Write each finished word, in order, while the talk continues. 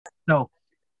So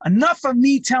enough of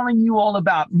me telling you all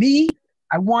about me.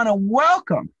 I want to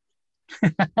welcome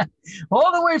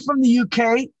all the way from the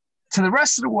UK to the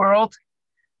rest of the world,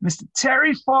 Mr.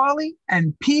 Terry Farley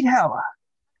and Pete Heller.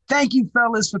 Thank you,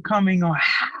 fellas, for coming on.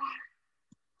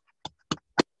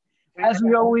 As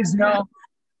we always know.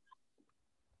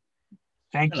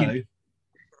 Thank Hello. you.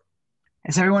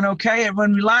 Is everyone okay?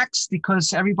 Everyone relaxed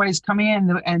because everybody's coming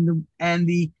in and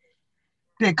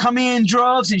they're coming in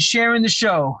droves and sharing the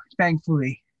show,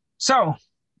 thankfully. So,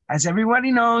 as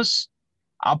everybody knows,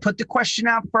 I'll put the question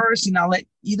out first and I'll let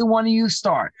either one of you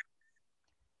start.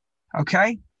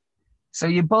 Okay? So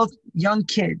you're both young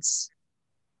kids.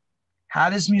 How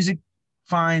does music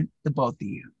find the both of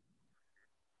you?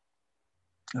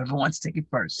 Whoever wants to take it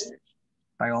first,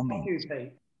 by all means.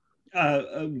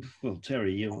 Well,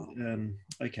 Terry, you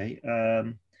okay.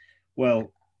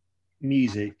 Well,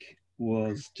 music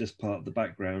was just part of the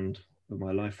background of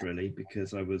my life, really,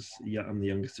 because I'm the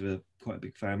youngest of quite a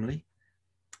big family.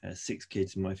 6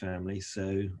 kids in my family,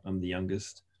 so I'm the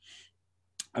youngest.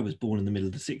 I was born in the middle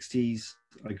of the 60s.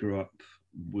 I grew up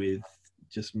with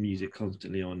just music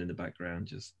constantly on in the background,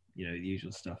 just, you know, the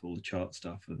usual stuff, all the chart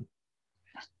stuff, and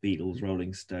Beatles,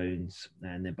 Rolling Stones.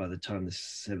 And then by the time the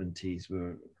 70s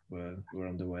were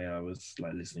underway, I was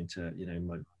like listening to, you know,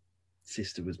 my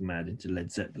sister was mad into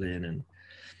Led Zeppelin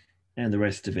and the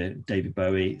rest of it, David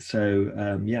Bowie.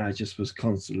 So yeah, I just was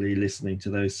constantly listening to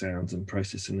those sounds and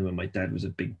processing them. And my dad was a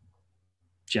big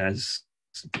jazz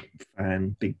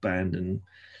fan, big band and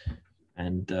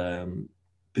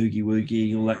boogie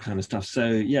woogie, all that kind of stuff. So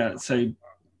yeah, so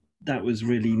that was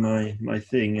really my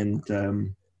thing.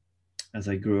 And as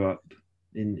I grew up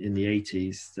in the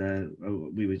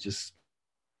 80s, we were just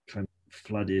kind of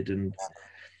flooded and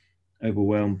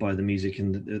overwhelmed by the music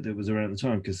and that was around the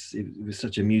time, because it was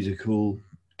such a musical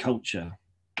culture.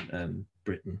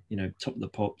 Britain, you know, Top of the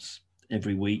Pops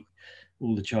every week,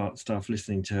 all the chart stuff,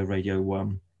 listening to Radio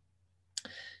 1.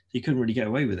 You couldn't really get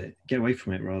away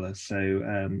from it rather. So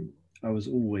I was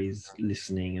always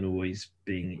listening and always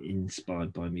being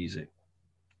inspired by music.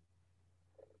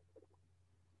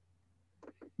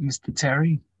 Mr.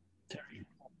 Terry,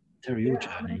 your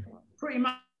journey. Pretty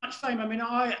much same. I mean,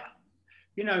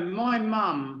 you know, my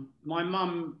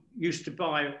mum used to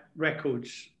buy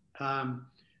records, Motown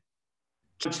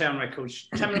records.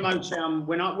 Tamla Motown.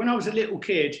 When I was a little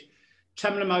kid,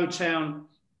 Tamla Motown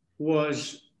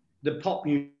was the pop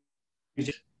music.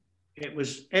 It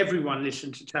was, everyone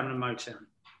listened to Tamla Motown.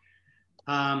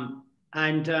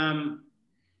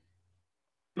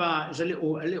 But as a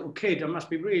little kid, I must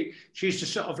be really, she used to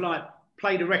sort of like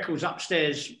play the records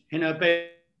upstairs in her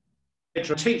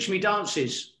bedroom, teach me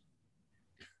dances,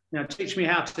 you know, teach me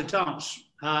how to dance.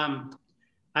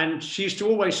 And she used to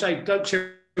always say, don't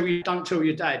tell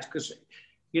your dad, because,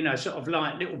 you know, sort of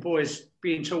like little boys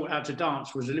being taught how to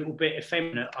dance was a little bit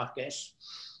effeminate, I guess.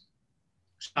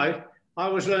 So I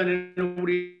was learning all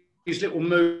these little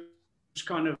moves,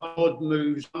 kind of odd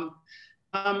moves.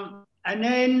 And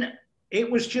then it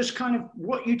was just kind of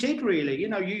what you did, really. You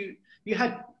know, you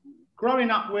had, growing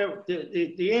up where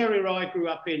the area I grew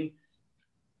up in,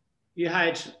 you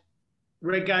had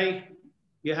reggae,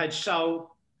 you had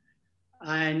soul,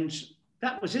 and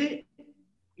that was it.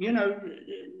 You know,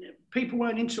 people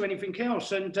weren't into anything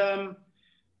else. And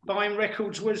buying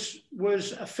records was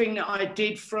a thing that I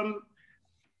did from,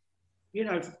 you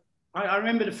know, I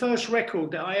remember the first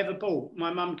record that I ever bought.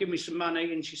 My mum gave me some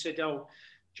money and she said, oh,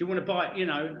 do you want to buy it? You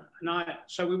know,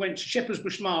 so we went to Shepherd's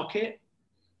Bush Market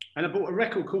and I bought a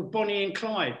record called Bonnie and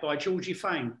Clyde by Georgie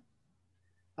Fame.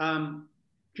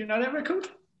 Do you know that record?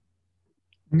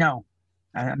 No,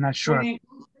 I'm not sure.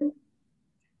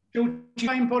 Georgie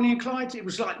Fame, Bonnie and Clyde. It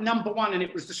was like #1, and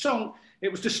it was the song.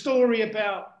 It was the story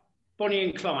about Bonnie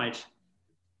and Clyde,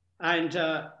 and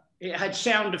it had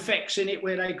sound effects in it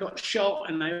where they got shot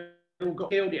and they all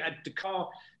got killed. It had the car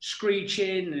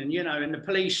screeching, and you know, and the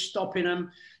police stopping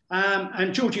them.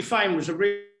 And Georgie Fame was a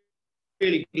really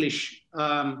English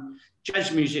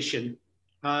jazz musician.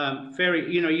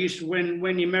 Very, you know, used to,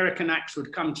 when the American acts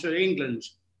would come to England,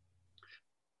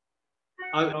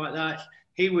 like that,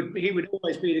 he would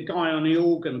always be the guy on the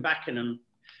organ backing them.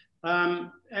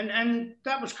 And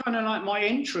that was kind of like my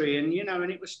entry, and you know,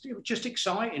 and it was just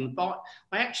exciting. But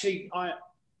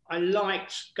I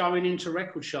liked going into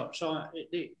record shops.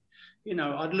 You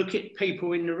know, I'd look at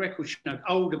people in the record shop,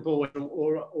 older boys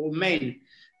or men,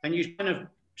 and you kind of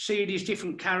see these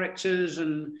different characters,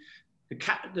 and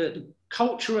the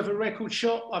culture of a record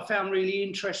shop I found really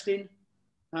interesting,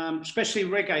 especially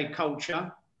reggae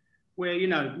culture, where, you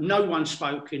know, no one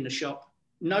spoke in the shop,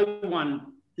 no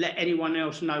one let anyone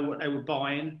else know what they were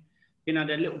buying. you know,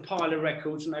 their little pile of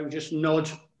records, and they would just nod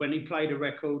when he played a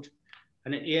record.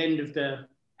 And at the end of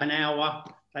an hour,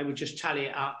 they would just tally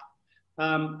it up.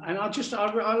 And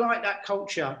I like that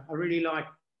culture. I really like,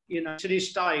 you know, to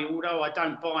this day, although I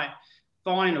don't buy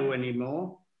vinyl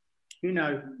anymore, you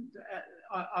know,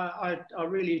 I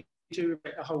really do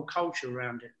get the whole culture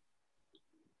around it.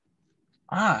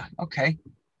 Ah, okay.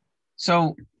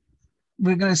 So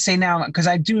we're going to say now, because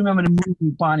I do remember the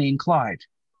movie Bonnie and Clyde,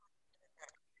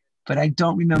 but I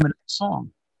don't remember the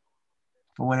song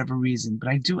for whatever reason. But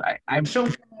I do. It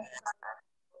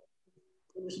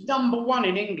was #1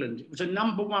 in England. It was a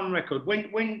 #1 record.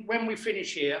 When we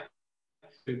finish here,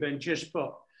 we've been just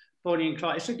put Bonnie and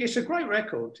Clyde. It's a great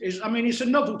record. It's a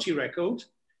novelty record,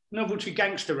 novelty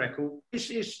gangster record.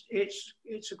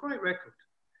 It's a great record.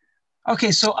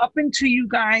 Okay, so up until you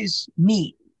guys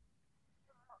meet,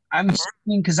 I'm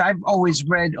saying, because I've always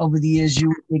read over the years you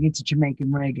were big into Jamaican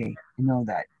reggae. I know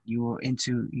that you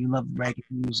love reggae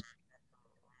music.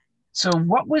 So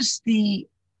what was the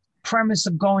premise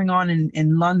of going on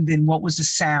in London? What was the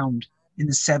sound in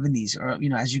the 70s, or, you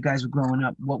know, as you guys were growing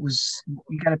up?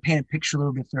 You got to paint a picture a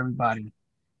little bit for everybody.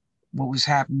 What was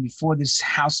happening before this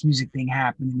house music thing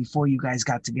happened and before you guys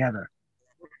got together?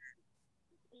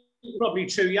 Probably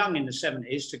too young in the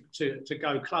 70s to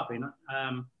go clubbing.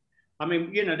 I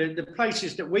mean, you know, the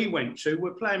places that we went to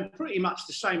were playing pretty much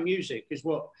the same music as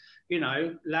what, you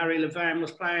know, Larry Levan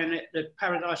was playing at the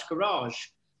Paradise Garage,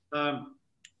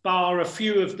 bar a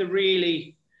few of the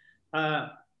really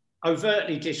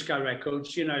overtly disco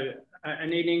records, you know,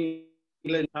 and in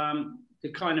England, the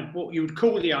kind of what you would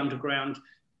call the underground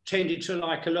tended to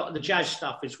like a lot of the jazz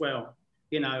stuff as well.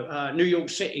 You know, New York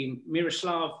City,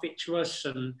 Miroslav Vitruvius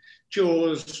and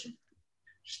Jaws,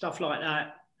 stuff like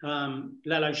that.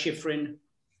 Lalo Schifrin,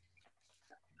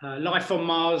 Life on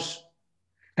Mars.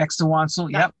 Dexter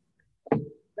Wansel, yep.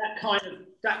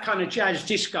 That kind of jazz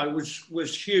disco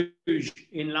was huge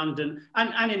in London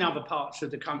and in other parts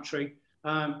of the country.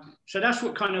 So that's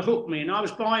what kind of hooked me. And I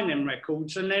was buying them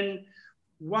records. And then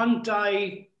one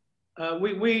day,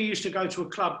 we used to go to a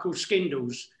club called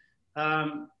Skindles.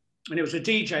 And there was a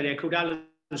DJ there called Alan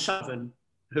Southern,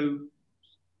 who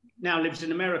now lives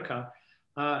in America.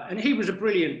 And he was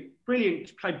played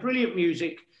brilliant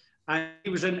music. And he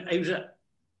was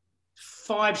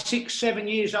 5, 6, 7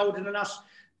 years older than us.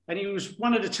 And he was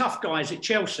one of the tough guys at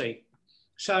Chelsea.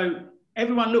 So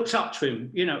everyone looked up to him,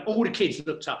 you know, all the kids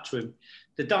looked up to him,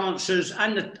 the dancers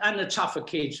and the tougher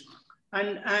kids.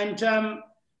 And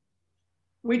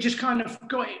we just kind of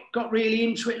got really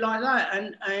into it like that.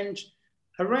 And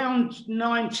around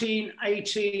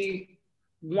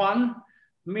 1981,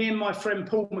 me and my friend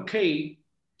Paul McKee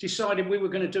decided we were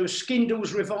going to do a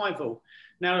Skindles revival.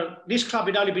 Now, this club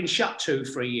had only been shut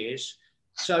 2-3 years.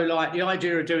 So, like, the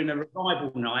idea of doing a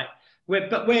revival night,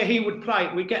 where he would play,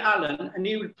 we'd get Alan, and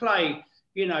he would play,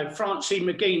 you know, Francine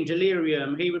McGee,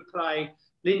 Delirium. He would play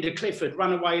Linda Clifford,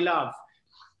 Runaway Love.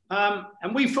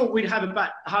 And we thought we'd have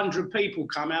about 100 people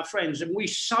come, our friends, and we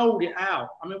sold it out.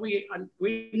 I mean,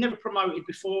 we never promoted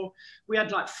before. We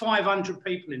had like 500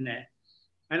 people in there.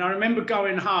 And I remember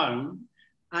going home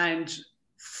and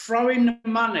throwing the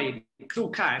money, it's all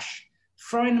cash,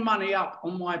 throwing the money up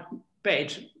on my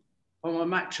bed, on my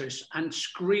mattress, and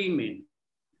screaming.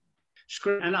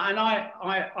 And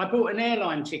I bought an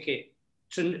airline ticket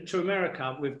to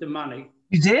America with the money.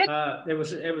 You did? There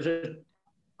was a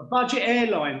budget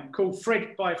airline called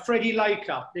Freddie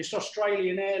Laker, this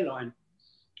Australian airline,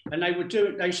 and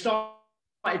they started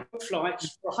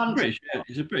flights for 100.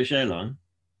 It's a British airline.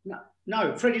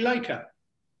 No, Freddie Laker.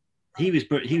 He was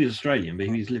Australian, but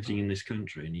he was living in this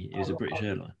country, and he was a British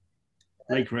airline.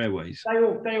 Laker Airways.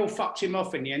 They all fucked him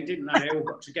off in the end, didn't they? They all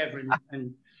got together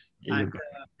and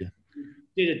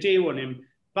did a deal on him.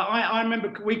 But I remember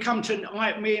me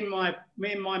and my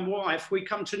wife, we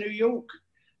come to New York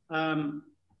on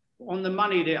the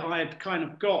money that I had kind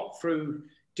of got through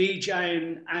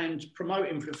DJing and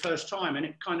promoting for the first time, and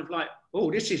it kind of like,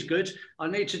 oh, this is good. I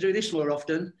need to do this more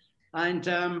often, and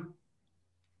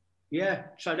yeah,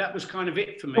 so that was kind of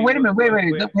it for me. But wait a minute,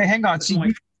 wait, hang on. So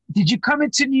did you come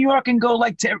into New York and go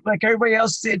like everybody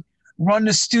else did, run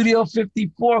the Studio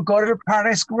 54, go to the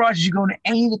Paradise Garage? Did you go to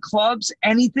any of the clubs,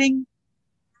 anything?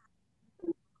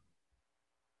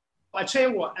 I tell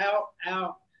you what,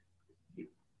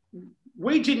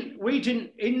 we didn't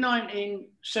in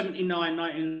 1979,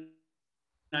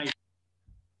 1980,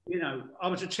 you know, I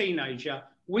was a teenager.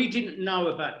 We didn't know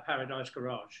about the Paradise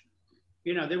Garage.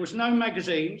 You know, there was no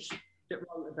magazines that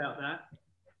wrote about that.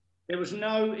 There was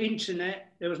no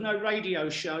internet. There was no radio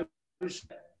shows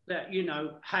that, you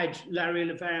know, had Larry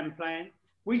Levan playing.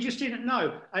 We just didn't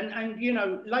know. And you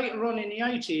know, later on in the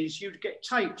 80s, you'd get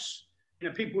tapes. You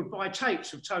know, people would buy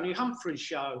tapes of Tony Humphrey's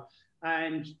show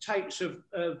and tapes of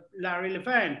Larry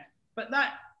Levan. But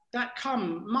that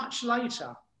come much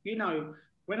later. You know,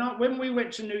 when we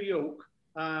went to New York,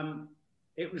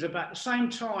 it was about the same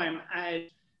time as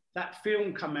that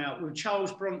film come out with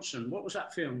Charles Bronson. What was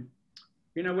that film?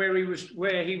 You know, where he was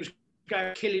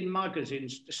going killing muggers in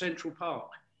Central Park.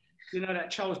 You know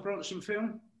that Charles Bronson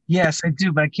film? Yes, I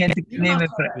do, but I can't think of the name of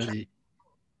it.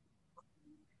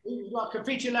 He was like a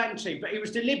vigilante, but he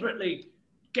was deliberately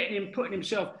putting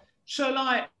himself. So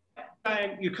like,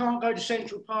 you can't go to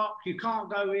Central Park, you can't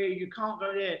go here, you can't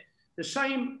go there. The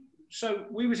same. So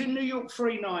we was in New York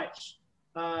 3 nights.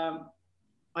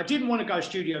 I didn't want to go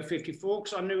Studio 54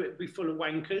 because I knew it'd be full of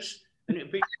wankers and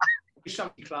it'd be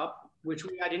something club, which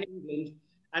we had in England,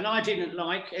 and I didn't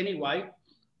like anyway.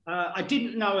 I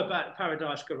didn't know about the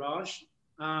Paradise Garage,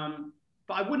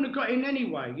 but I wouldn't have got in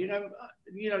anyway. You know,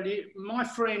 my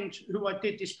friend who I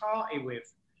did this party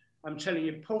with, I'm telling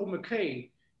you, Paul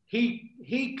McKee,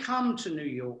 he come to New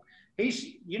York.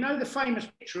 He's, you know, the famous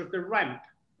picture of the ramp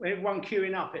where everyone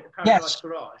queuing up at the Paradise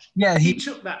Garage. Yeah, he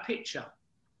took that picture,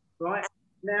 right?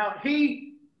 Now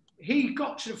he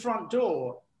got to the front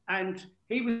door and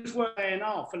he was working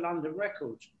A&R for London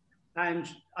Records, and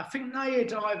I think they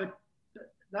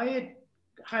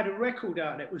had a record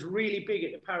out that was really big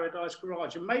at the Paradise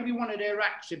Garage, and maybe one of their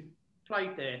acts had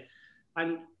played there,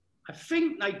 and I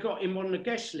think they got him on the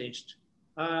guest list,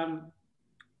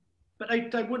 but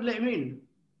they wouldn't let him in.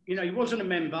 You know, he wasn't a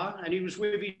member, and he was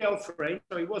with his girlfriend,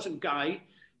 so he wasn't gay.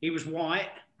 He was white,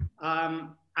 and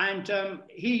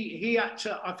he had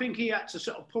to. I think he had to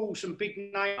sort of pull some big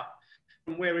names up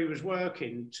from where he was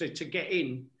working to get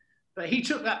in. But he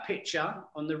took that picture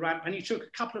on the ramp, and he took a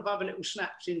couple of other little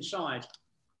snaps inside.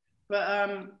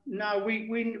 But no, we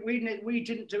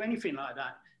didn't do anything like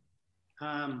that.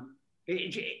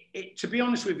 To be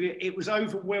honest with you, it was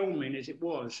overwhelming as it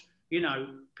was. You know,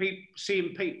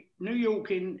 seeing people. New York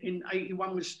in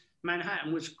 81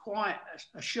 Manhattan was quite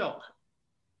a shock.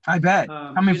 I bet.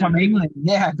 Coming from England,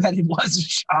 yeah, I bet it was a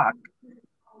shock.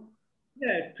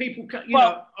 Yeah, people.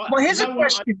 Well, here's a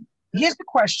question. Here's the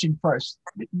question first.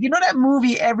 You know that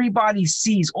movie everybody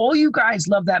sees? All you guys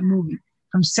love that movie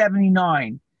from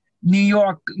 '79, New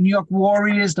York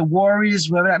Warriors, the Warriors,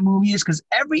 whatever that movie is, because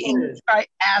every English guy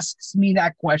asks me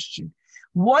that question.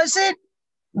 Was it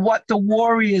what the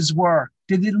Warriors were?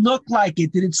 Did it look like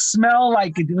it? Did it smell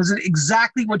like it? Was it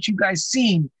exactly what you guys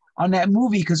seen on that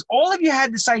movie? Because all of you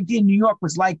had this idea New York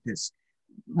was like this.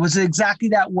 Was it exactly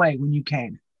that way when you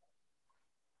came?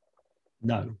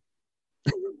 No.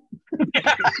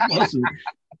 It wasn't.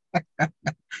 It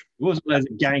wasn't loads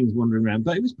of gangs wandering around,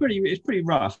 but it was pretty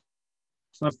rough.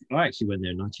 So I actually went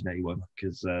there in 1981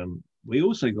 because we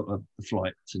also got a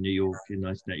flight to New York in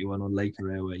 1981 on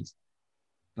Laker Airways.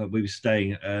 But we were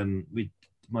staying. With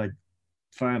my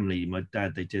family, my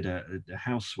dad, they did a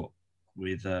house swap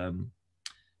with.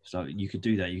 So you could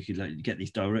do that. You could like get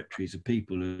these directories of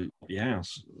people who your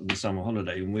house on the summer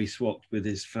holiday, and we swapped with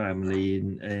his family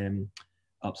in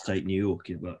upstate New York,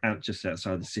 just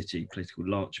outside the city, a place called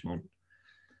Larchmont.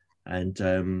 And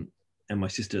my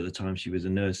sister at the time, she was a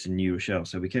nurse in New Rochelle,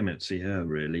 so we came out to see her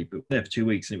really. But there for 2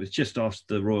 weeks, and it was just after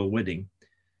the royal wedding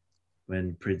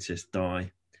when Princess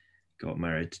Di got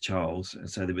married to Charles, and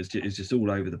so it was just all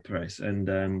over the press. And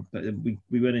but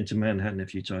we went into Manhattan a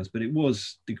few times, but it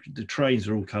was the trains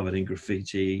were all covered in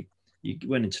graffiti. You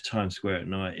went into Times Square at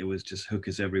night, it was just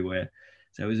hookers everywhere.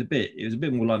 So it was a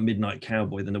bit more like Midnight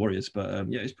Cowboy than the Warriors, but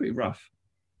yeah, it's pretty rough.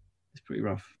 It's pretty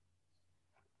rough.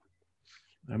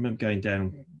 I remember going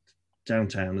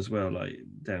downtown as well, like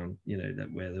down, you know,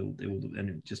 that where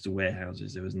and just the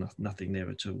warehouses. There was nothing there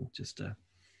at all. Just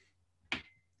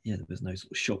yeah, there was no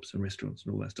sort of shops and restaurants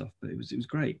and all that stuff. But it was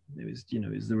great. It was, you know,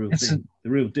 it was the real thing, the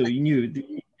real deal. You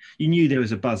knew there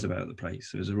was a buzz about the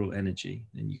place. There was a real energy,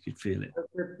 and you could feel it.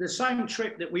 The same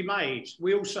trip that we made,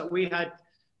 we had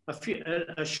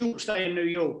a short stay in New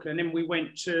York, and then we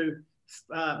went to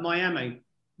Miami,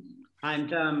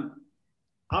 and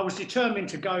I was determined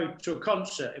to go to a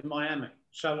concert in Miami.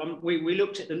 So we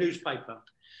looked at the newspaper,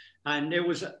 and there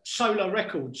was a Solar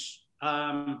Records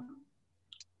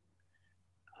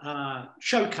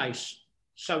showcase.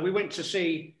 So we went to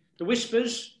see the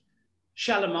Whispers,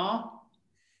 Shalimar,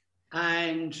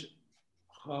 and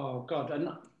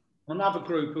another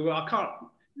group who I can't,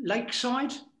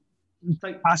 Lakeside.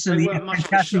 Possibly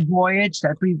Fantastic Voyage.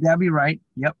 That'd be right.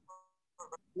 Yep.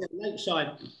 Yeah,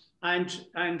 Lakeside, and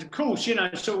of course, you know,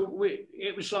 so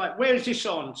it was like, where is this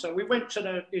on? So we went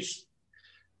to this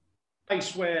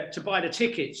place to buy the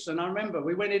tickets, and I remember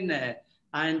we went in there,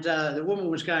 And the woman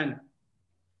was going,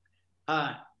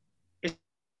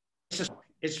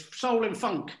 it's soul and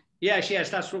funk. Yes, yes,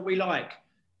 that's what we like.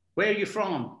 Where are you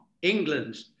from?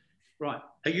 England. Right.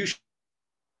 Are you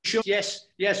sure? Yes,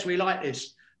 yes, we like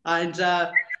this. And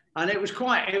it was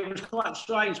quite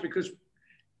strange because,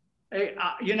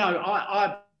 you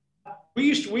know, we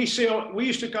used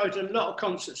to go to a lot of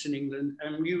concerts in England,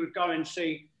 and you would go and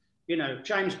see, you know,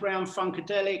 James Brown,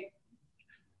 Funkadelic,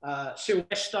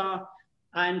 Sylvester,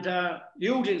 and the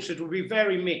audiences would be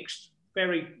very mixed,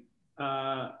 very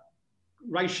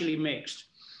racially mixed.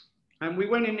 And we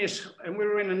went in this, and we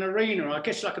were in an arena, I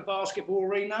guess like a basketball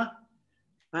arena,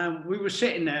 and we were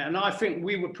sitting there, and I think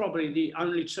we were probably the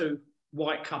only two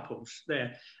white couples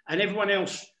there, and everyone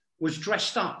else was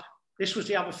dressed up. This was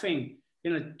the other thing,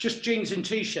 you know, just jeans and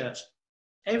t-shirts.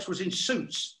 Everyone was in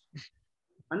suits,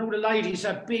 and all the ladies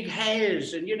had big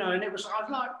hairs, and you know, and I was like,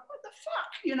 what the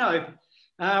fuck, you know.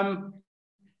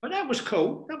 But that was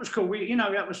cool. That was cool. We, you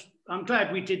know, I'm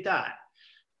glad we did that,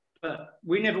 but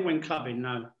we never went clubbing.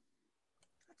 No.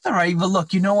 All right, but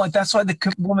look, you know what? That's why the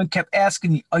woman kept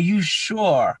asking you, are you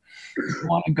sure you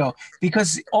want to go?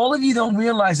 Because all of you don't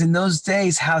realize in those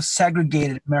days how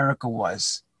segregated America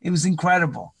was. It was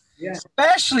incredible. Yeah.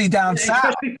 Especially down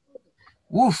south.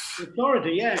 Woof.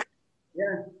 Florida, yeah.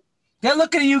 Yeah. They're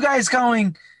looking at you guys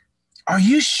going, are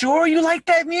you sure you like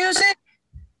that music?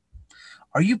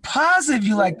 Are you positive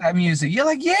you like that music? You're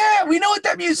like, yeah, we know what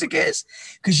that music is.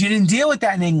 Because you didn't deal with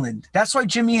that in England. That's why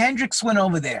Jimi Hendrix went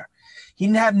over there. He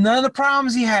didn't have none of the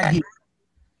problems he had here.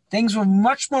 Things were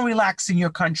much more relaxed in your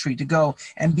country to go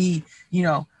and be, you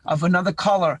know, of another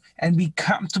color and be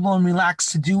comfortable and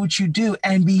relaxed to do what you do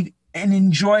and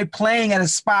enjoy playing at a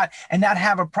spot and not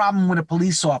have a problem with a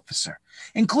police officer,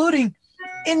 including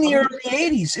in the early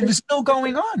 80s. It was still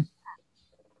going on.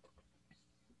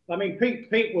 I mean,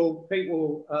 Pete will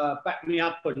back me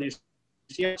up on this.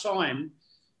 The time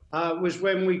was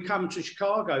when we come to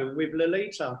Chicago with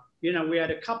Lolita. You know, we had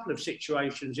a couple of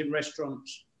situations in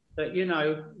restaurants that, you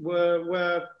know,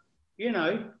 were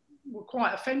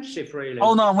quite offensive, really.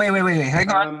 Hold on, wait. Hang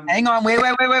on,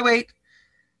 wait.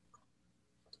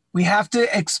 We have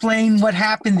to explain what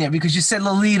happened there because you said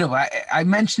Lolita. I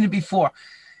mentioned it before.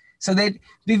 So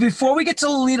before we get to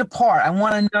the Lolita part, I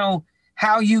want to know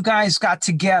how you guys got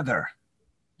together.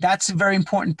 That's a very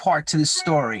important part to the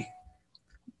story.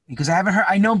 Because I haven't heard,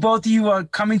 I know both of you are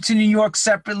coming to New York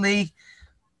separately.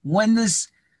 When does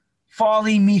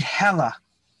Farley meet Heller?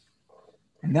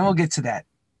 And then we'll get to that.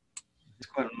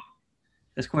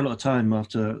 There's quite a lot of time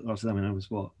after that. I mean, I was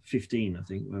 15, I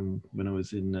think, when I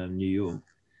was in New York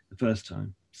the first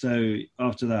time. So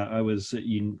after that, I was at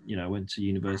I went to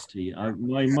university.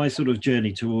 My sort of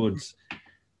journey towards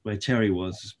where Terry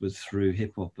was through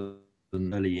hip hop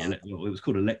and early, it was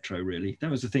called electro, really. That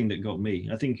was the thing that got me.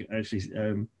 I think actually,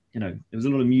 there was a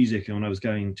lot of music, and when I was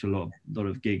going to a lot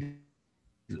of gigs,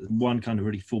 one kind of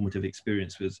really formative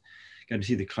experience was going to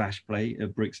see the Clash play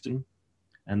at Brixton,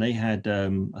 and they had I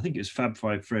think it was Fab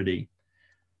Five Freddy,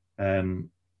 and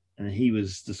he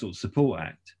was the sort of support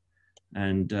act,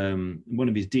 and one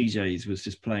of his DJs was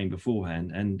just playing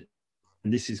beforehand, and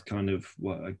this is kind of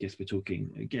what I guess we're talking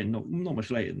again, not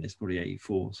much later than this, probably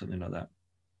 84, something like that,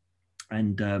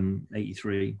 and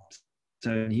 83.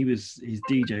 So his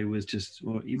DJ was just,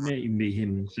 or it may even be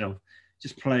himself,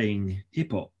 just playing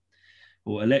hip hop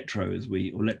or electro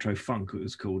or electro funk it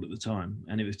was called at the time.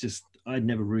 And it was just, I'd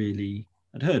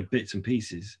heard bits and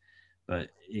pieces, but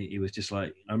it was just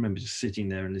like, I remember just sitting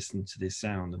there and listening to this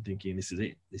sound and thinking, this is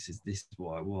it, this is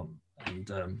what I want. And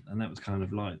that was kind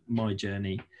of like my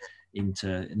journey in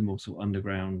the more sort of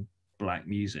underground black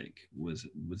music was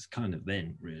kind of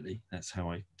then, really. That's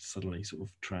how I suddenly sort of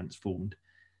transformed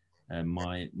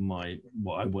my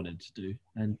what I wanted to do.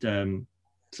 And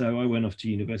so I went off to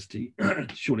university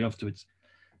shortly afterwards,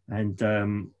 and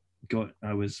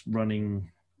I was running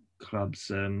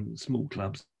clubs, small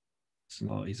clubs, some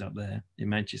parties up there in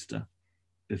Manchester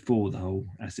before the whole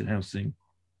acid house thing,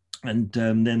 and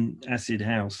then acid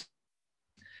house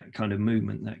kind of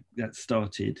movement that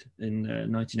started in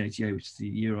 1988, which is the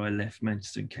year I left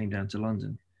Manchester and came down to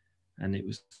London, and it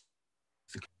was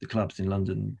the clubs in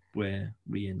London where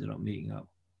we ended up meeting up.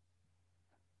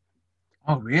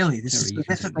 Oh, really? This is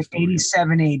like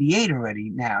 87, 88 already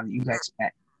now that you guys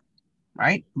met,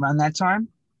 right? Around that time?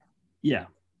 Yeah,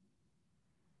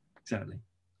 exactly.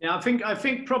 Yeah, I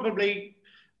think probably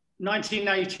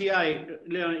 1988,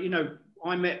 you know,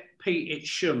 I met Pete at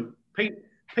Shum.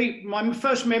 Pete, my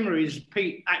first memory is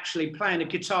Pete actually playing a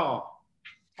guitar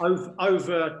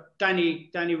over Danny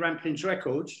Ramplin's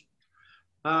records.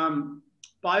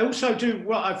 But I also do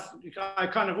what I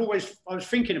kind of always, I was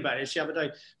thinking about this the other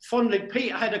day, fondly.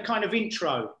 Peter had a kind of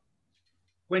intro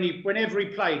whenever he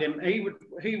played him, he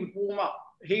would warm up,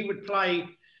 he would play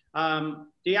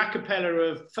the a cappella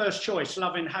of First Choice,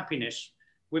 Love and Happiness,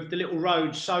 with the little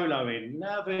Rhodes solo in,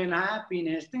 Love and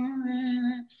Happiness,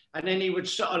 and then he would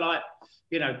sort of like,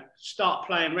 you know, start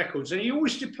playing records. And he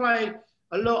always did play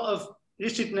a lot of,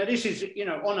 this is, you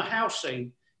know, on a house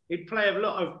scene, he'd play a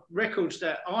lot of records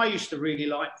that I used to really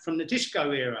like from the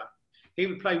disco era. He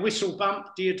would play Whistle Bump,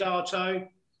 Diodato,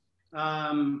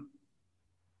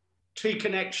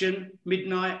 T-Connection,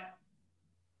 Midnight.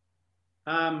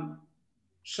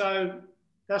 So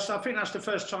I think that's the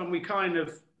first time we kind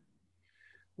of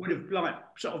would have like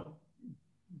sort of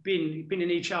been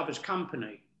in each other's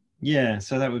company. Yeah,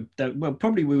 so well,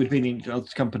 probably we would have been in each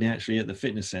other's company actually at the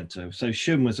fitness centre. So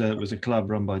Shum was a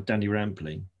club run by Danny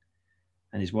Rampling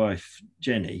and his wife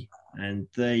Jenny, and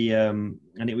they and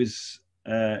it was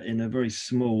in a very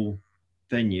small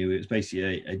venue. It was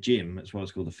basically a gym. That's why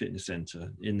it's called the fitness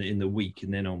centre in the week,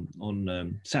 and then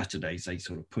on Saturdays they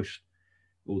sort of pushed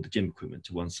all the gym equipment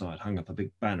to one side, hung up a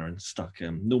big banner and stuck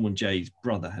Norman Jay's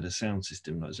brother had a sound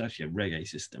system that was actually a reggae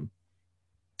system,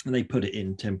 and they put it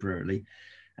in temporarily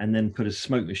and then put a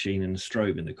smoke machine and a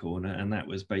strobe in the corner, and that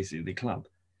was basically the club.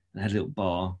 And had a little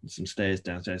bar and some stairs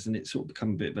downstairs, and it sort of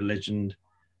become a bit of a legend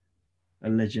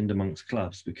amongst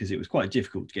clubs, because it was quite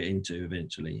difficult to get into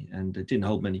eventually, and it didn't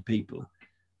hold many people,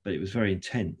 but it was very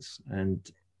intense.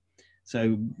 And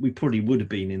so we probably would have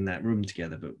been in that room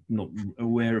together, but not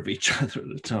aware of each other at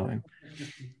the time.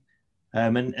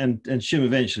 And Shum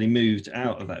eventually moved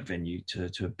out of that venue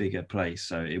to a bigger place.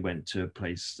 So it went to a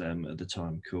place at the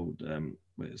time called,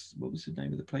 what was the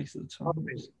name of the place at the time?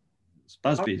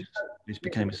 Busby's, which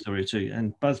became a story too.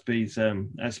 And Busby's,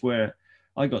 that's where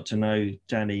I got to know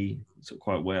Danny sort of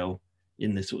quite well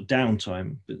in the sort of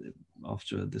downtime. But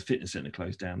after the fitness centre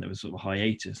closed down, there was sort of a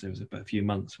hiatus. There was about a few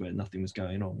months where nothing was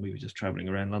going on. We were just travelling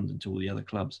around London to all the other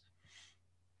clubs.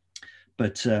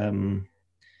 But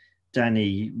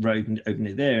Danny opened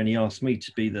it there, and he asked me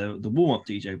to be the warm-up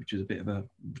DJ, which was a bit of a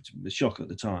shock at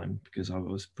the time, because I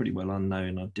was pretty well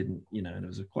unknown. I didn't, you know, and I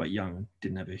was quite young,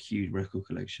 didn't have a huge record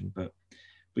collection, but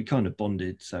we kind of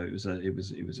bonded. So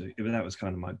that was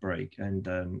kind of my break. And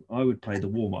I would play the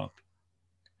warm-up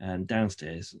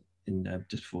downstairs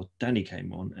just before Danny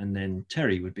came on, and then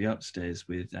Terry would be upstairs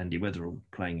with Andy Weatherall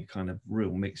playing a kind of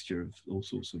real mixture of all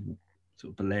sorts of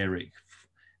sort of Balearic,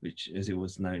 which as it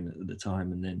was known at the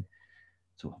time, and then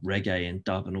sort of reggae and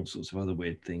dub and all sorts of other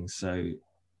weird things, so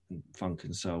funk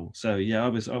and soul. So yeah, I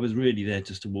was really there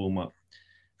just to warm up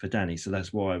for Danny. So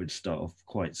that's why I would start off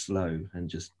quite slow and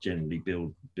just generally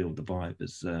build the vibe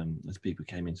as people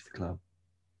came into the club.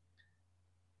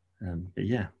 But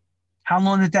yeah. How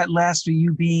long did that last for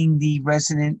you being the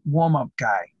resident warm-up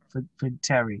guy for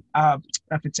Terry? Not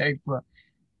for Terry, for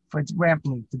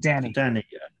Rampling, for Danny. For Danny,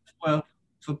 yeah. Well,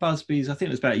 for Busby's, I think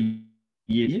it was about a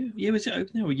year was it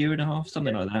open there, or a year and a half,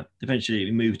 something like that. Eventually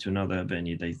we moved to another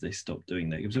venue. They stopped doing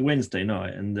that. It was a Wednesday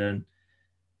night, and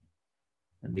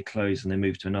they closed, and they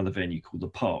moved to another venue called the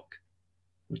Park,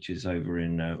 which is over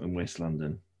in West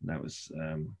London. That was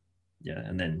and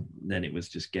then it was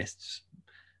just guest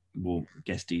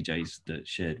DJs that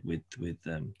shared with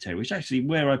Terry, which actually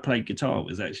where I played guitar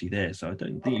was actually there. So I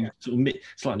don't think you sort of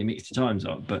slightly mixed your times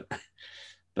up, but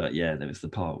yeah, there was the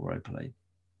part where I played.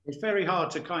 It's very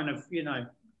hard to kind of, you know,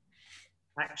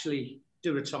 actually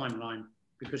do a timeline,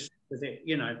 because it,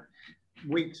 you know,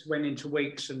 weeks went into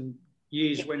weeks and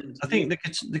years went into. I think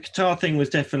the guitar thing was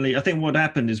definitely. I think what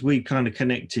happened is we kind of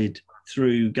connected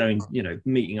through going, you know,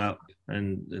 meeting up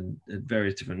and at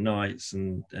various different nights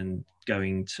and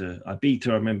going to Ibiza.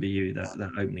 I remember you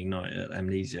that opening night at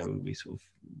Amnesia, where we sort of.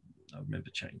 I remember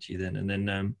chatting to you then,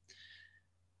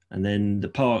 and then the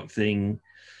Park thing.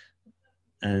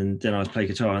 And then I played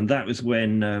guitar, and that was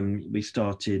when you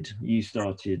started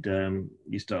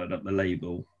up the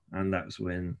label, and that was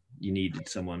when you needed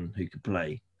someone who could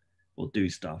play or do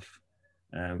stuff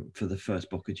for the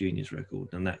first Boca Juniors record,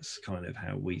 and that's kind of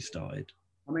how we started.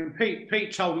 I mean,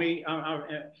 Pete told me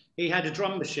he had a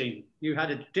drum machine. You had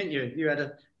it, didn't you? You had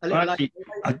a little. Actually,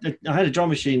 I had a drum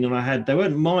machine, and they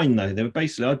weren't mine though. They were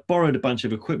basically, I borrowed a bunch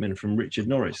of equipment from Richard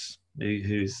Norris,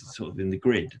 who's sort of in the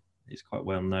Grid. He's quite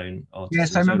well-known artist.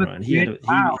 Yes, I remember.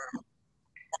 Wow.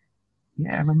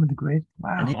 Yeah, I remember the Grid.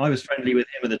 Wow. And I was friendly with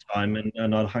him at the time,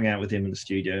 and I hung out with him in the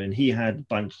studio. And he had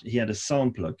a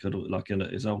sampler, like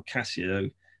his old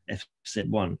Casio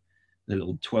FZ1, the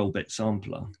little 12-bit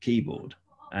sampler keyboard,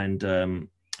 and a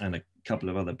couple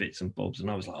of other bits and bobs. And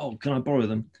I was like, "Oh, can I borrow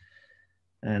them?"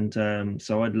 And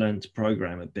so I'd learned to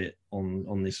program a bit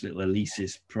on this little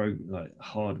Alesis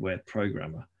hardware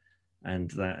programmer,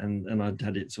 and I'd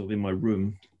had it sort of in my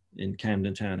room in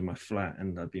Camden Town in my flat,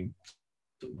 and I'd been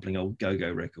sort of playing old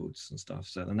go-go records and stuff.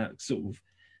 So, and that sort of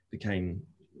became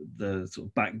the sort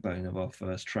of backbone of our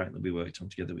first track that we worked on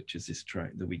together, which is this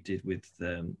track that we did with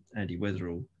Andy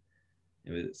Weatherall.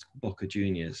 It was Boca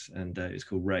Juniors, and it was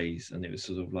called Rays, and it was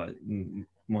sort of like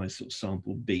my sort of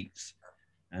sampled beats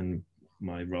and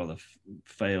my rather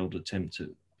failed attempt at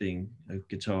being a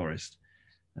guitarist.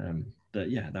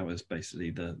 That was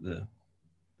basically the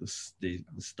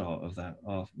start of that.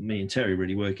 Me and Terry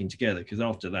really working together, because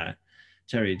after that,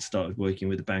 Terry had started working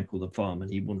with a band called The Farm,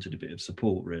 and he wanted a bit of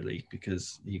support, really,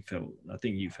 because I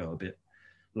think you felt a bit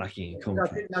lacking in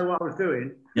confidence. I didn't know what I was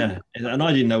doing. Yeah, and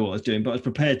I didn't know what I was doing, but I was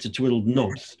prepared to twiddle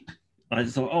knobs. I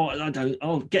just thought,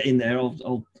 I'll get in there,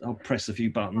 I'll press a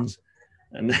few buttons,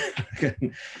 and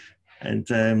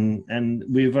and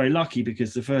we were very lucky,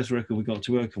 because the first record we got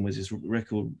to work on was this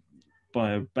record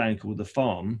by a band called The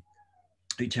Farm,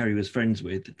 who Terry was friends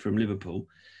with from Liverpool.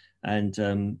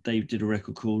 And they did a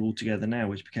record called All Together Now,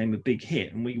 which became a big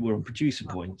hit, and we were on producer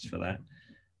points for that.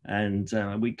 And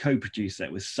we co-produced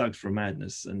that with Suggs from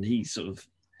Madness, and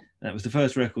that was the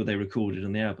first record they recorded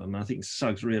on the album. And I think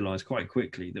Suggs realised quite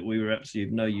quickly that we were absolutely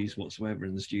of no use whatsoever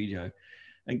in the studio,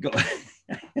 and got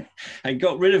and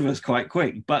got rid of us quite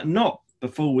quick, but not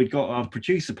before we'd got our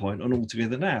producer point on All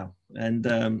Together Now, and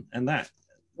that.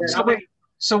 So wait.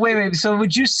 So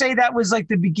would you say that was like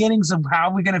the beginnings of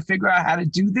how we're going to figure out how to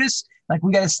do this? Like,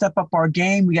 we got to step up our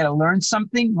game. We got to learn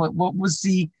something. What was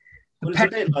the? Well, it's a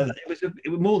bit like that.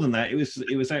 It was more than that. It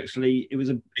was actually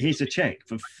here's a check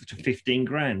for 15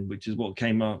 grand, which is what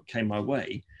came my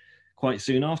way quite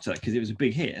soon after that, because it was a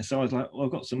big hit. And so I was like, well,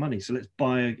 I've got some money, so let's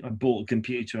buy. I bought a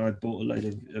computer. I bought a load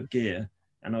of gear,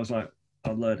 and I was like,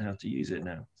 I'll learn how to use it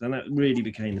now. So that really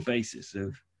became the basis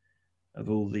of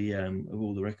all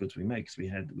the records we made, because we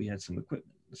had some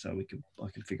equipment, so I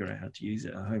could figure out how to use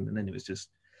it at home. And then it was just,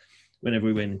 whenever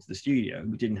we went into the studio,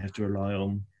 we didn't have to rely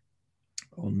on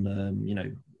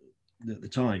the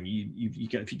time you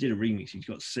get, if you did a remix, you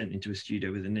got sent into a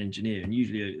studio with an engineer and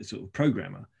usually a sort of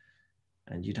programmer,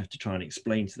 and you'd have to try and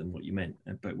explain to them what you meant.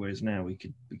 But whereas now we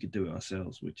could do it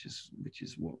ourselves, which is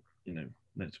what,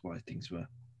 that's why things were.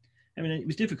 I mean, it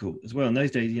was difficult as well in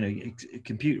those days.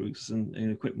 Computers and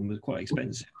equipment was quite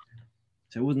expensive,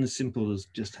 so it wasn't as simple as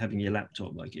just having your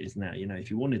laptop like it is now.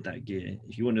 If you wanted that gear,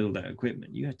 if you wanted all that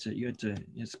equipment, you had to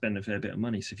spend a fair bit of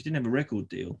money. So if you didn't have a record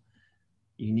deal,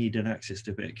 you needed access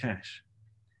to a bit of cash.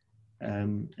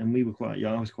 And we were quite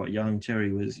young. I was quite young.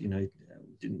 Terry was,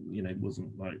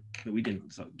 wasn't like, we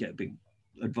didn't sort of get a big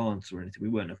advance or anything. We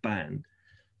weren't a band.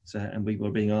 So, and we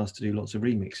were being asked to do lots of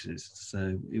remixes.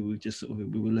 So it was just sort of,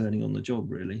 we were learning on the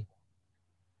job, really.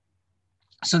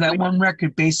 So that one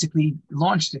record basically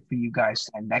launched it for you guys,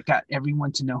 and that got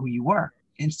everyone to know who you were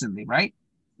instantly, right?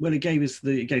 Well, it gave us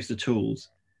the tools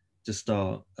to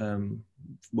start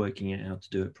working out how to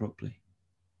do it properly.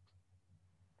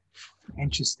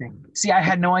 Interesting. See, I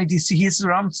had no idea. See, here's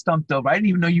where I'm stumped over. I didn't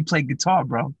even know you played guitar,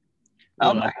 bro.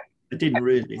 Well, I didn't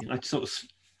really. I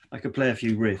could play a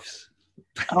few riffs.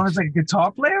 I was like, a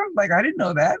guitar player? Like, I didn't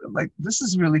know that. I'm like, this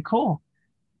is really cool.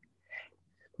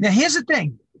 Now, here's the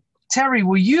thing. Terry,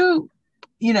 were you,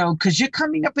 because you're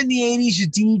coming up in the 80s, you're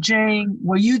DJing.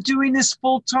 Were you doing this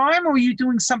full time, or were you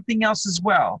doing something else as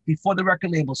well before the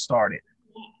record label started?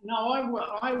 No,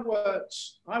 I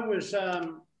was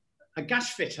a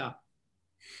gas fitter.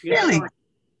 Really?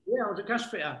 Yeah, I was a gas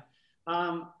fitter.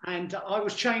 And I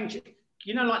was changing,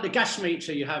 like the gas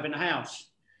meter you have in a house.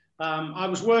 I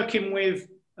was working with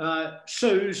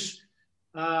Sue's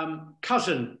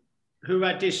cousin, who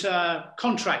had this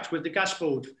contract with the gas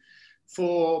board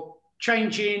for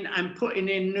changing and putting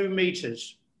in new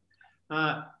meters.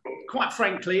 Quite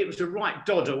frankly, it was the right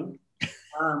doddle.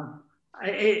 And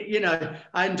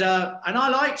I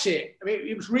liked it. I mean,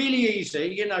 it was really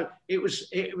easy. It was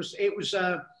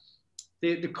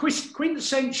the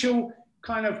quintessential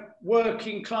kind of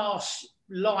working class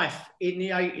life in the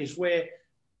 80s, where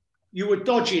you were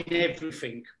dodging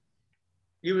everything.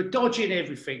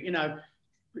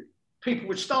 People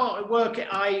would start at work at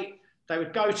 8. They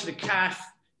would go to the cafe.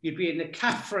 You'd be in the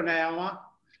cafe for an hour.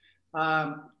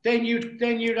 Then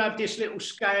you'd have this little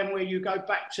scam where you go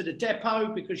back to the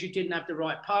depot because you didn't have the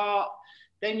right part.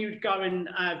 Then you'd go and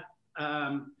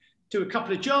do a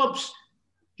couple of jobs.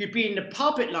 You'd be in the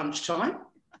pub at lunchtime.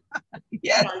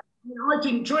 Yeah. I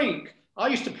didn't drink. I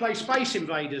used to play Space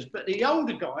Invaders, but the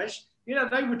older guys,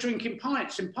 they were drinking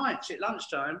pints and pints at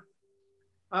lunchtime.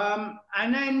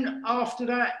 And then after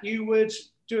that, you would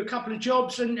do a couple of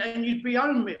jobs, and you'd be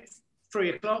home at 3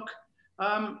 o'clock.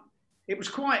 It was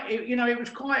quite, it was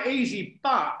quite easy,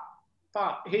 but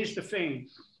here's the thing.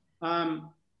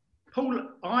 Paul,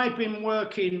 I'd been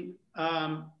working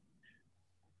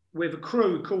with a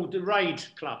crew called the Raid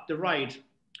Club, the Raid.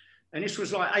 And this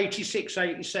was like 86,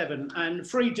 87. And the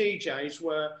 3 DJs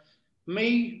were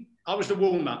me, I was the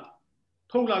warm-up,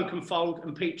 Paul Oakenfold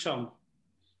and Pete Tong.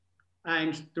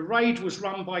 And the Raid was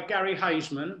run by Gary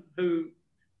Haseman, who,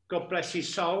 God bless his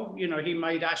soul, he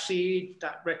made Acid,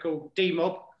 that record,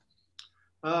 D-Mob,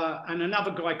 and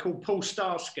another guy called Paul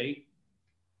Starsky.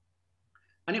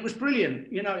 And it was brilliant,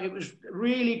 it was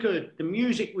really good. The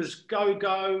music was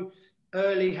go-go,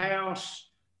 early house,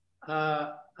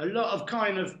 a lot of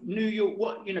kind of New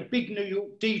York, big New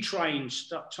York D-Train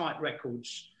type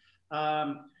records.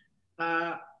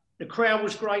 The crowd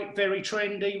was great, very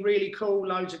trendy, really cool,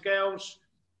 loads of girls.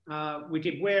 We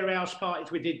did warehouse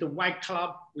parties, we did the WAG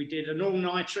Club, we did an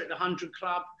all-nighter at the 100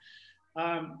 Club.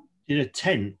 Did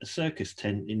a circus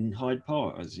tent in Hyde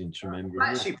Park, I seem to remember.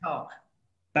 Battersea Park.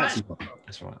 That's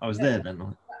right. I was there that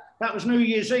night. That was New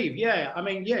Year's Eve, yeah. I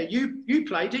mean, yeah, you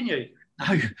played, didn't you?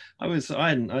 No, I was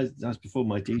before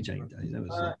my DJing days. That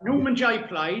was Norman J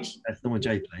played. That's Norman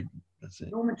J played. That's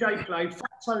it. Norman J played.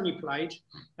 Fat Tony played,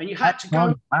 and you had to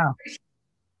go. Wow.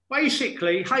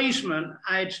 Basically, Haseman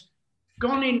had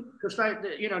gone in because they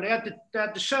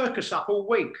had the circus up all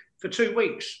week for 2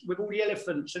 weeks with all the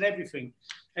elephants and everything,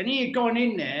 and he had gone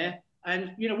in there.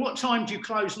 And what time do you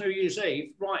close New Year's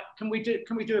Eve? Right? Can we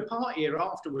do a party here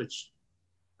afterwards?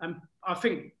 And I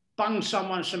think bunged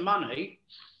someone some money.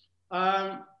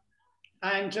 And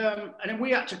then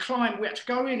we had to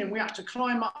go in and we had to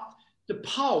climb up the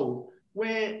pole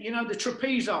where, the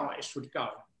trapeze artist would go.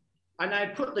 And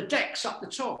they'd put the decks up the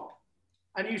top.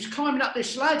 And he was climbing up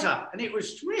this ladder and it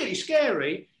was really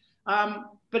scary.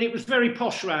 But it was very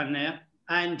posh around there.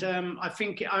 And I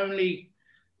think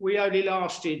we only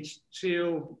lasted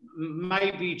till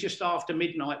maybe just after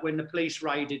midnight when the police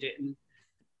raided it and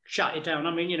shut it down.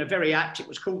 I mean, very apt. It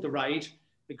was called the Raid,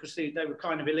 because they were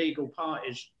kind of illegal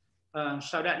parties.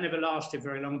 So that never lasted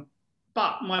very long.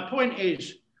 But my point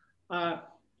is, Paul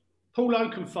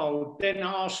Oakenfold then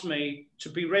asked me to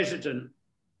be resident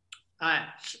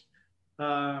at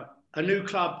a new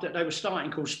club that they were starting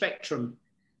called Spectrum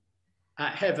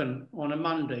at Heaven on a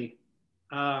Monday.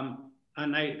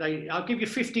 And I'll give you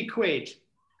 50 quid.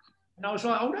 And I was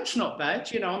like, oh, that's not bad.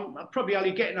 I'm probably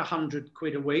only getting 100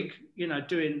 quid a week,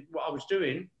 doing what I was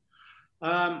doing.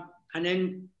 And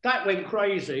then that went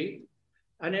crazy.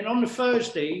 And then on the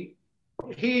Thursday,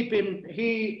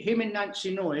 him and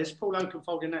Nancy Noyes, Paul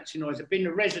Oakenfold and Nancy Noyes, had been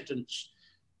the residents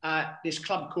at this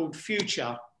club called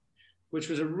Future, which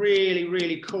was a really,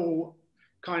 really cool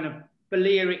kind of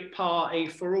Balearic party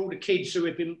for all the kids who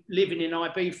had been living in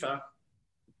Ibiza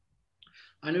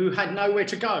and who had nowhere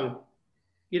to go,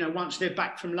 once they're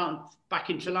back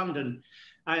into London.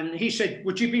 And he said,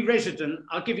 would you be resident?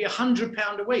 I'll give you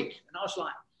 £100 a week. And I was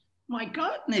like, my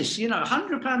goodness,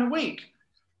 £100 a week,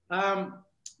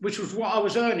 which was what I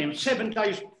was earning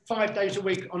 5 days a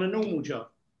week on a normal job.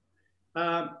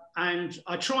 And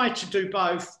I tried to do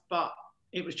both, but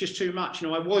it was just too much.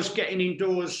 I was getting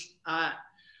indoors at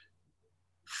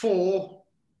 4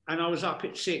 and I was up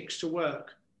at 6 to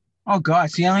work. Oh, God.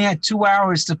 So you only had 2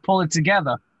 hours to pull it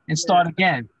together and start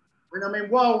again. And I mean,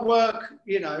 while work,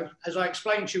 as I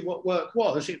explained to you what work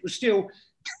was, I was still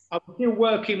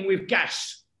working with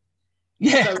gas.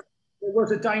 Yeah. So there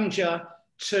was a danger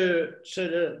to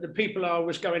the people I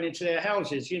was going into their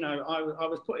houses. I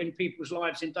was putting people's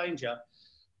lives in danger.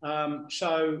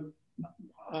 So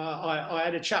I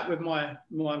had a chat with my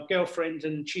girlfriend,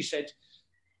 and she said,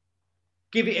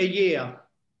 give it a year,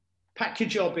 pack your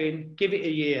job in, give it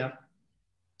a year,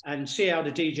 and see how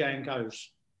the DJing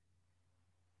goes.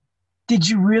 Did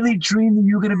you really dream that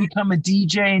you were going to become a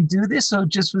DJ and do this, or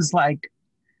just was like,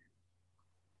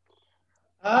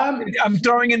 I'm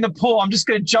throwing in the pool. I'm just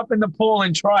going to jump in the pool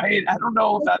and try it. I don't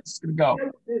know if that's going to go.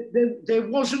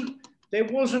 There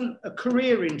wasn't a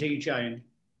career in DJing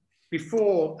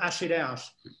before Acid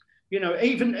House.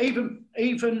 Even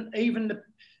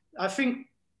I think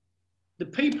the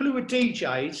people who were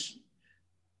DJs,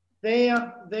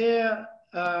 their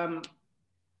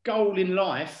goal in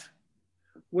life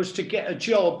was to get a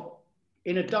job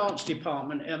in a dance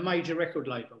department at a major record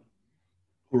label.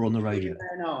 Or on the radio.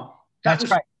 That's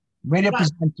right. Radio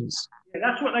presenters. Yeah,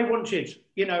 that's what they wanted,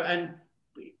 and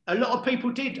a lot of people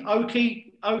did.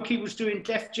 Oki was doing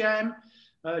Def Jam.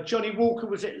 Johnny Walker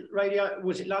was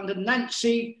at London.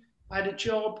 Nancy had a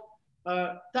job.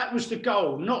 That was the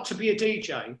goal, not to be a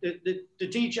DJ. The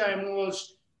DJing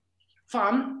was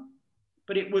fun,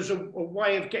 but it was a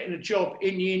way of getting a job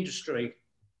in the industry.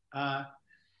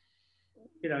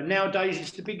 You know, nowadays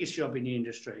it's the biggest job in the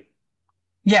industry.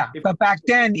 Yeah, but back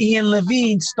then, Ian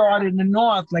Levine started in the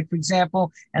North, like, for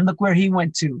example, and look where he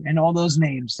went to, and all those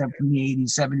names from the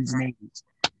 80s, 70s, and 80s.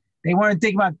 They weren't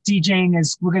thinking about DJing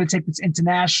as we're going to take this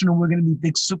international, we're going to be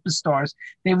big superstars.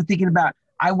 They were thinking about,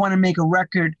 I want to make a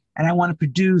record and I want to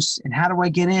produce, and how do I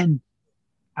get in?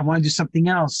 I want to do something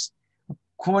else.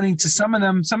 According to some of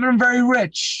them very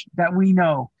rich that we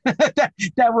know,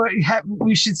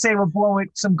 we should say were born with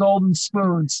some golden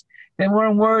spoons. They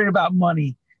weren't worried about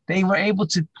money. They were able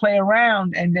to play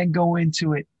around and then go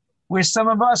into it. Where some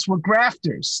of us were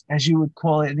grafters, as you would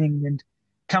call it in England,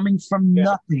 coming from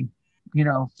nothing, you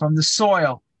know, from the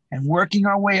soil and working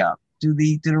our way up to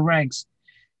the ranks.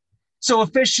 So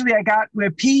officially I got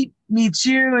where Pete meets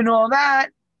you and all that.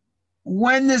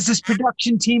 When does this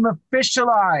production team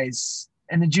officialize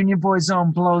and the Junior Boy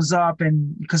Zone blows up?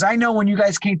 And because I know when you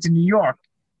guys came to New York,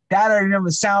 that I remember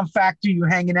Sound Factory, you were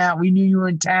hanging out. We knew you were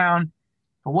in town.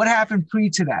 But what happened pre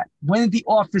to that? When did the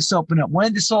office open up? When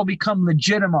did this all become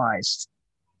legitimized?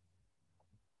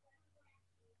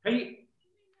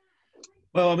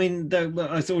 Well, I mean, I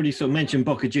already sort of mentioned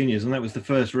Boca Juniors, and that was the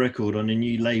first record on a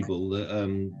new label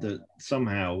that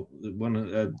somehow one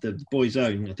of the Boys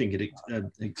Own. I think it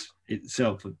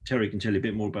itself. Terry can tell you a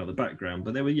bit more about the background,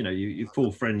 but there were, you know, you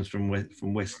four friends from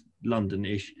West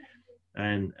London-ish,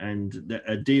 and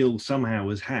a deal somehow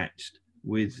was hatched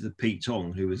with Pete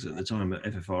Tong, who was at the time at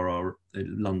FFRR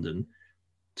in London,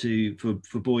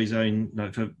 for Boys Own,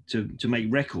 to make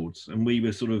records, and we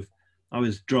were sort of. I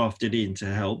was drafted in to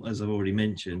help, as I've already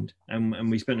mentioned,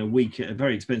 and we spent a week at a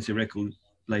very expensive record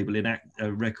label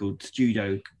a record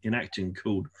studio in Acton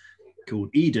called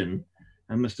Eden,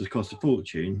 and must have cost a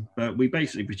fortune. But we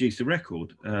basically produced a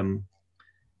record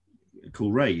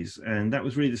called Rays, and that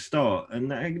was really the start.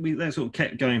 And that sort of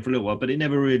kept going for a little while, but it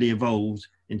never really evolved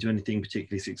into anything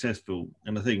particularly successful.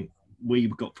 And I think we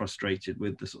got frustrated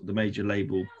with the major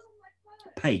label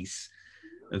pace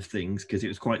of things, because it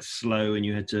was quite slow and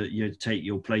you had to take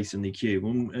your place in the queue,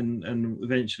 and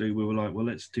eventually we were like, well,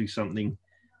 let's do something,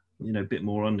 you know, a bit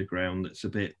more underground that's a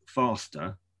bit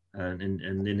faster, and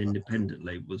then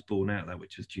independently was born out of that,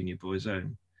 which was Junior Boy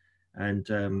Zone, and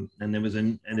there was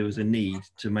a need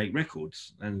to make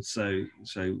records, and so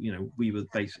you know, we were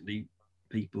basically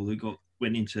people who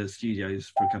went into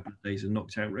studios for a couple of days and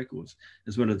knocked out records,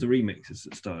 as well as the remixes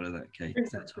that started at that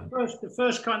time. The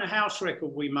first kind of house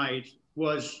record we made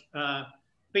was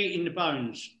Beating the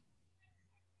Bones,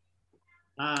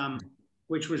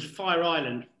 which was Fire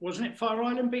Island, wasn't it? Fire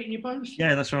Island, Beating Your Bones?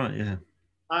 Yeah, that's right, yeah.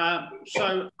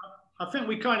 So I think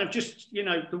we kind of just, you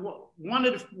know, one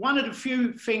of the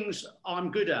few things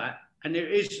I'm good at, and there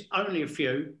is only a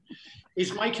few,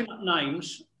 is making up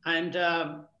names and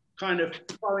kind of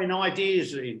throwing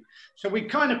ideas in. So we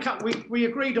kind of we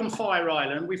agreed on Fire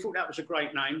Island. We thought that was a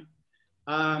great name.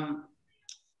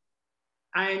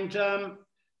 And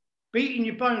Beating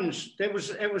Your Bones, I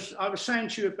was saying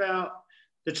to you about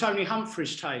the Tony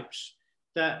Humphries tapes,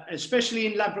 that especially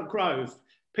in Ladbroke Grove,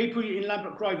 people in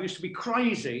Ladbroke Grove used to be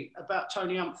crazy about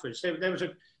Tony Humphries.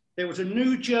 There was a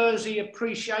New Jersey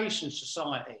Appreciation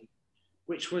Society,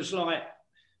 which was like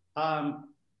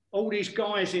all these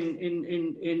guys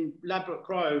in Ladbroke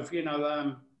Grove, you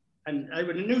know, and they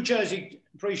were the New Jersey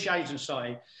Appreciation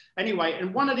Society. Anyway,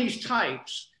 and one of these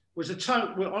tapes was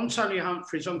on Tony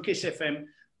Humphries on Kiss FM,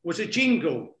 was a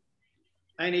jingle.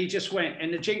 And he just went,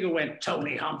 and the jingle went,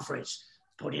 Tony Humphries,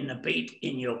 putting the beat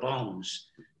in your bones.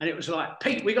 And it was like,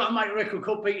 Pete, we got to make a record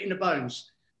called Beat in the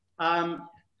Bones.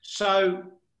 So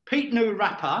Pete knew a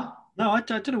rapper. No, I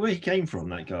don't know where he came from,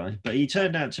 that guy, but he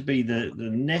turned out to be the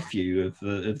nephew of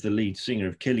the lead singer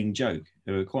of Killing Joke,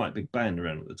 who were quite a big band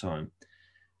around at the time.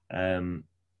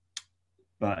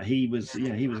 But he was a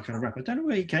kind of rapper. I don't know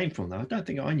where he came from, though. I don't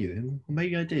think I knew him. Or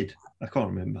maybe I did. I can't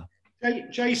remember.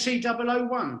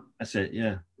 JC001. That's it.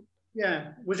 Yeah.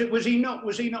 Yeah. Was he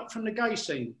not from the gay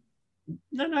scene?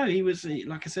 No. He was,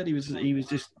 like I said, he was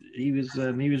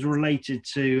related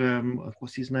to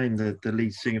what's his name? The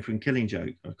lead singer from Killing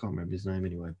Joke. I can't remember his name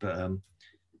anyway. But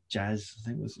Jazz, I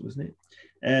think wasn't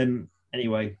it?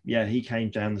 Anyway, yeah, he came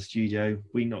down the studio.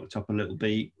 We knocked up a little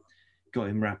beat, got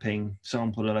him rapping,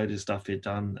 sampled a load of stuff he'd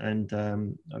done, and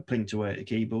I plinked away at the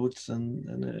keyboards,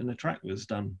 and a track was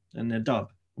done, and a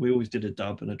dub. We always did a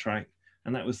dub and a track,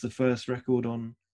 and that was the first record on